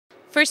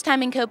First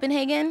time in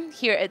Copenhagen,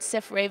 here at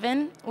Sif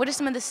Raven. What are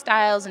some of the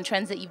styles and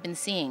trends that you've been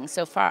seeing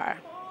so far?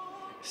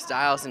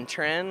 Styles and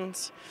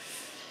trends.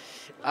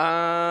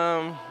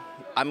 I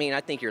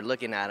think you're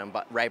looking at them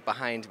right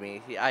behind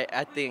me.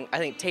 I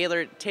think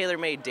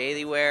tailor-made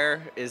daily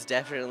wear is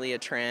definitely a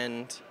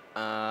trend,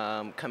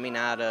 coming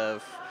out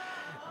of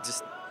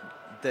just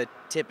the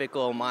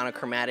typical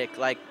monochromatic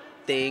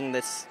thing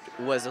that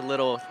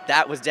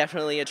was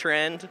definitely a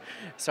trend.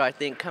 So I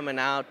think coming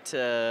out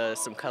to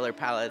some color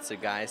palettes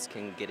that guys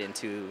can get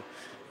into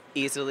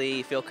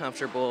easily, feel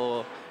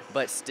comfortable,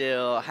 but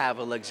still have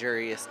a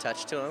luxurious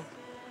touch to them.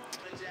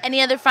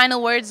 Any other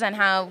final words on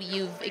how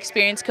you've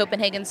experienced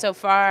Copenhagen so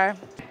far?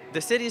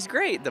 The city's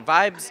great. The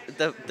vibes,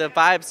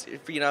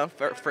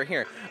 for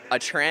here. A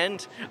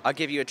trend, I'll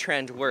give you a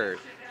trend word.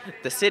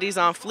 The city's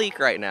on fleek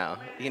right now.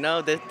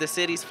 The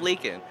city's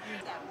fleeking.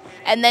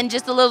 And then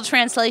just a little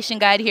translation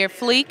guide here.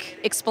 Fleek,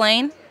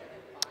 explain.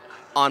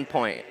 On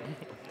point.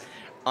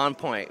 On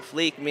point.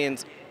 Fleek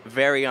means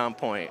very on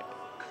point.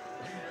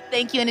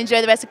 Thank you and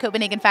enjoy the rest of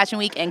Copenhagen Fashion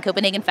Week and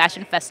Copenhagen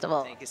Fashion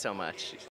Festival. Thank you so much.